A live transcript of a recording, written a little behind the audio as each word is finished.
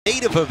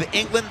Native of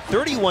England,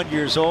 31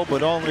 years old,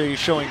 but already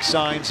showing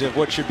signs of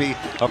what should be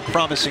a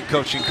promising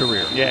coaching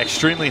career. Yeah,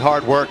 extremely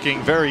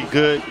hardworking, very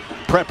good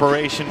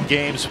preparation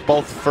games,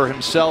 both for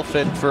himself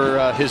and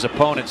for his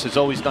opponents. Has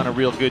always done a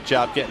real good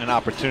job getting an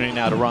opportunity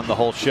now to run the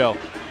whole show.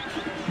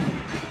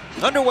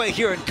 Underway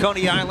here in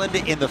Coney Island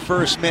in the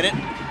first minute.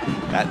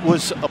 That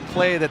was a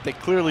play that they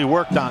clearly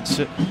worked on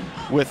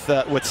with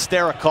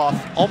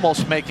Starikoff,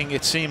 almost making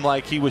it seem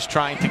like he was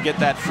trying to get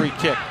that free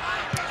kick.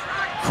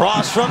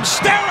 Cross from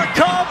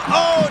Starikoff.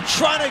 Oh,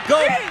 trying to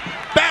go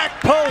back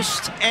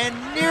post and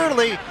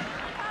nearly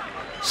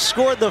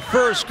scored the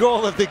first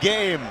goal of the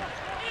game.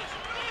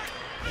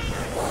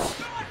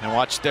 And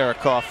watch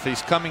Starikoff.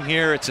 He's coming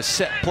here. It's a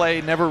set play.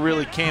 Never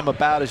really came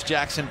about as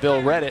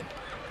Jacksonville read it.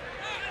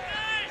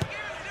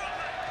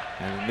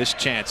 And this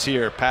chance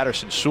here,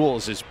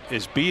 Patterson-Schulz is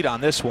beat on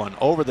this one.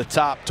 Over the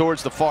top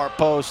towards the far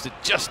post. It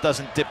just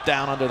doesn't dip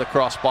down under the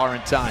crossbar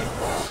in time.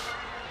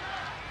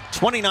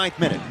 29th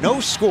minute,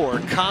 no score,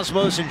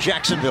 Cosmos in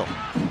Jacksonville.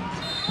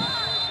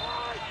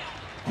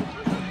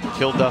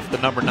 Kilduff, the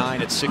number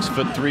 9 at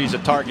 6'3", is a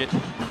target.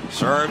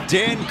 Served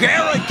in,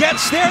 Guerra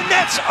gets there,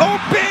 net's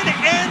open,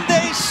 and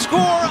they score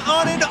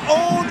on an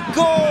own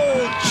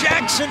goal.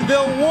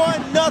 Jacksonville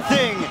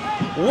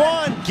 1-0.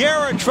 Juan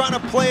Guerra trying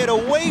to play it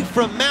away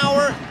from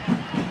Maurer.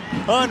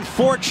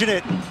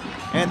 Unfortunate,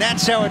 and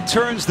that's how it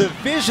turns the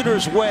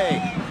visitors'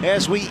 way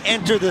as we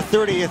enter the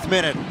 30th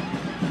minute.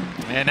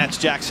 And that's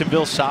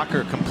Jacksonville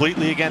soccer,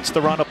 completely against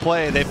the run of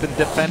play. They've been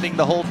defending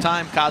the whole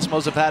time.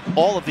 Cosmos have had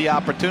all of the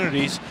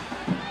opportunities.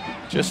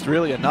 Just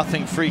really a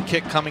nothing free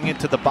kick coming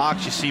into the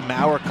box. You see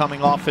Maurer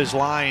coming off his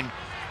line,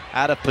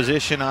 out of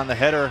position on the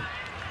header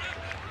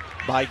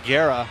by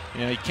Guerra.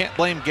 You know, you can't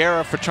blame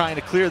Guerra for trying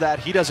to clear that.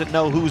 He doesn't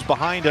know who's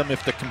behind him.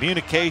 If the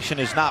communication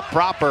is not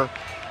proper,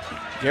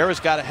 Guerra's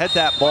got to head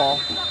that ball.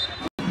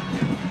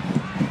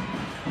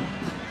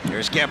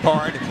 Here's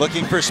Gebhard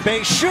looking for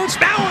space, shoots,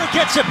 Maurer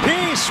gets a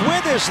piece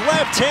with his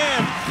left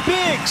hand,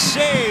 big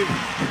save.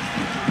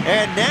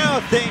 And now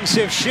things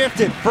have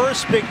shifted.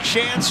 First big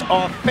chance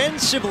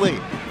offensively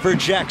for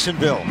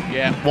Jacksonville.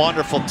 Yeah,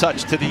 wonderful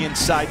touch to the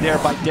inside there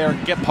by Derek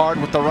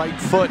Gebhard with the right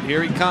foot.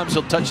 Here he comes,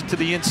 he'll touch it to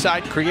the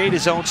inside, create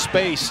his own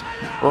space.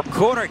 A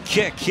corner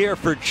kick here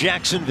for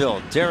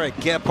Jacksonville. Derek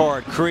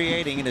Gebhard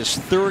creating in his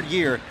third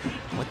year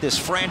with this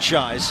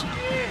franchise.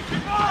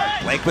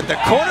 Blake with the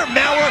corner,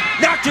 Maurer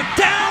knocked it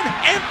down,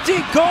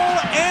 empty goal,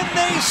 and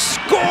they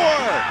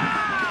score!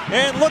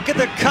 And look at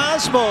the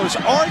Cosmos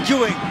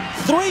arguing.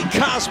 3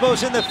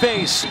 Cosmos in the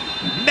face.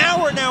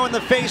 Maurer now in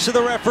the face of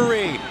the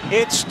referee.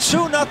 It's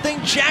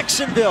 2-0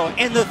 Jacksonville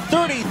in the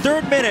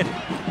 33rd minute.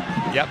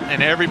 Yep,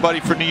 and everybody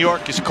for New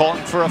York is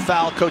calling for a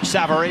foul. Coach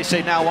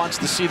Savarese now wants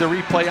to see the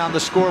replay on the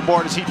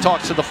scoreboard as he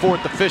talks to the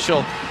 4th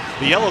official.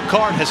 The yellow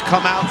card has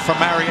come out from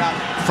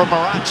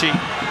Marachi.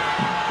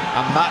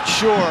 I'm not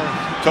sure.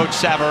 Coach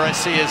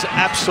Savarese is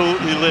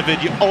absolutely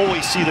livid. You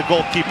always see the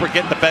goalkeeper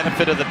get the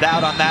benefit of the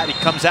doubt on that. He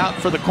comes out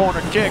for the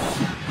corner kick.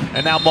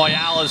 And now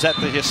Moyal is at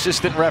the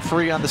assistant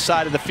referee on the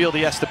side of the field.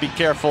 He has to be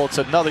careful. It's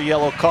another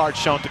yellow card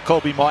shown to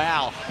Kobe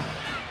Moyal.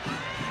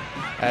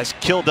 As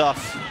Ciaran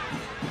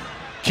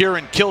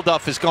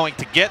Kilduff is going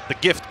to get the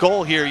gift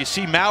goal here. You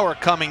see Maurer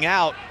coming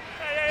out.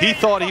 He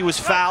thought he was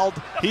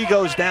fouled. He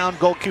goes down.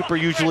 Goalkeeper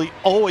usually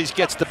always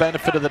gets the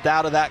benefit of the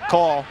doubt of that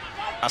call.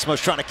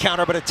 Cosmos trying to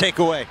counter, but a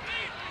takeaway.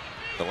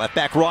 The left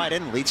back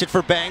Ryden leads it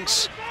for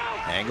Banks.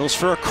 Angles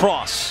for a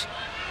cross.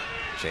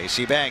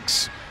 J.C.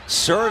 Banks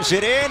serves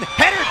it in.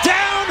 Header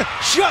down,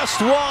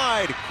 just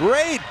wide.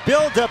 Great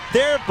build-up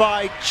there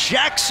by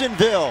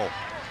Jacksonville.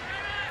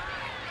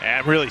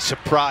 I'm really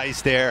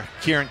surprised there.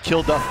 Ciaran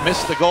Kilduff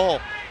missed the goal.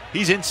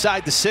 He's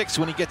inside the 6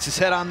 when he gets his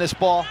head on this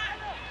ball.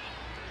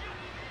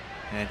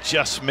 And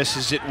just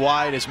misses it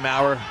wide as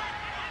Maurer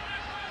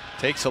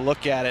takes a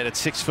look at it. At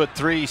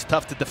 6'3", he's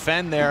tough to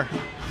defend there.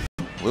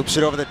 Loops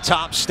it over the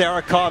top,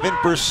 Starikoff in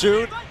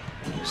pursuit.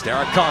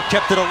 Starikoff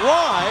kept it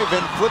alive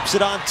and flips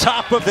it on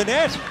top of the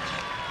net.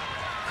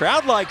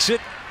 Crowd likes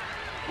it.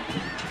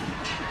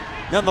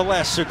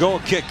 Nonetheless, a goal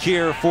kick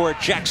here for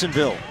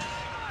Jacksonville.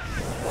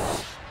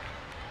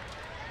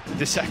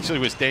 This actually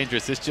was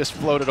dangerous. This just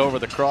floated over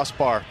the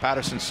crossbar.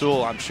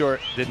 Patterson-Schulz, I'm sure,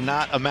 did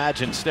not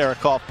imagine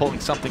Starikoff pulling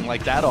something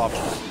like that off.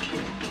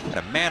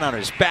 Had a man on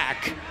his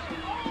back.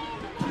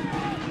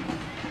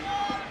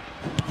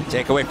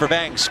 Takeaway for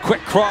Banks.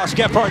 Quick cross.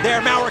 Gebhard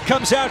there. Maurer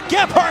comes out.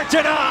 Gebhard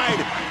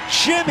denied.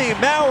 Jimmy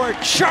Maurer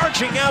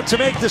charging out to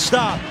make the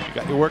stop. You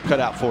got your work cut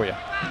out for you.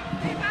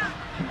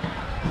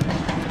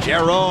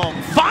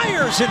 Jerome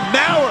fires and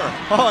Maurer.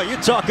 Oh, you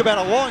talk about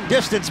a long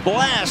distance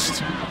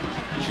blast.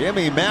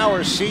 Jimmy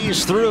Maurer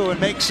sees through and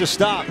makes the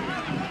stop.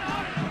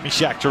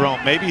 Meshach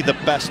Jerome, maybe the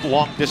best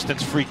long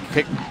distance free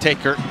kick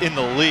taker in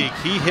the league.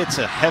 He hits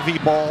a heavy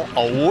ball,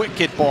 a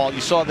wicked ball.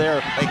 You saw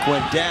there. Blake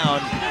went down.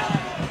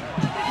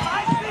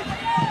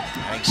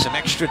 Some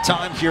extra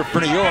time here for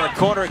New York.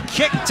 Corner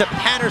kick to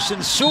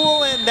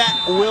Patterson-Schulz, and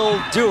that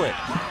will do it.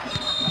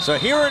 So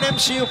here at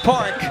MCU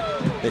Park,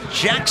 the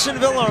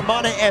Jacksonville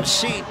Armada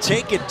FC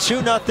take it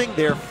 2-0,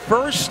 their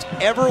first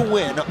ever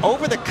win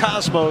over the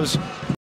Cosmos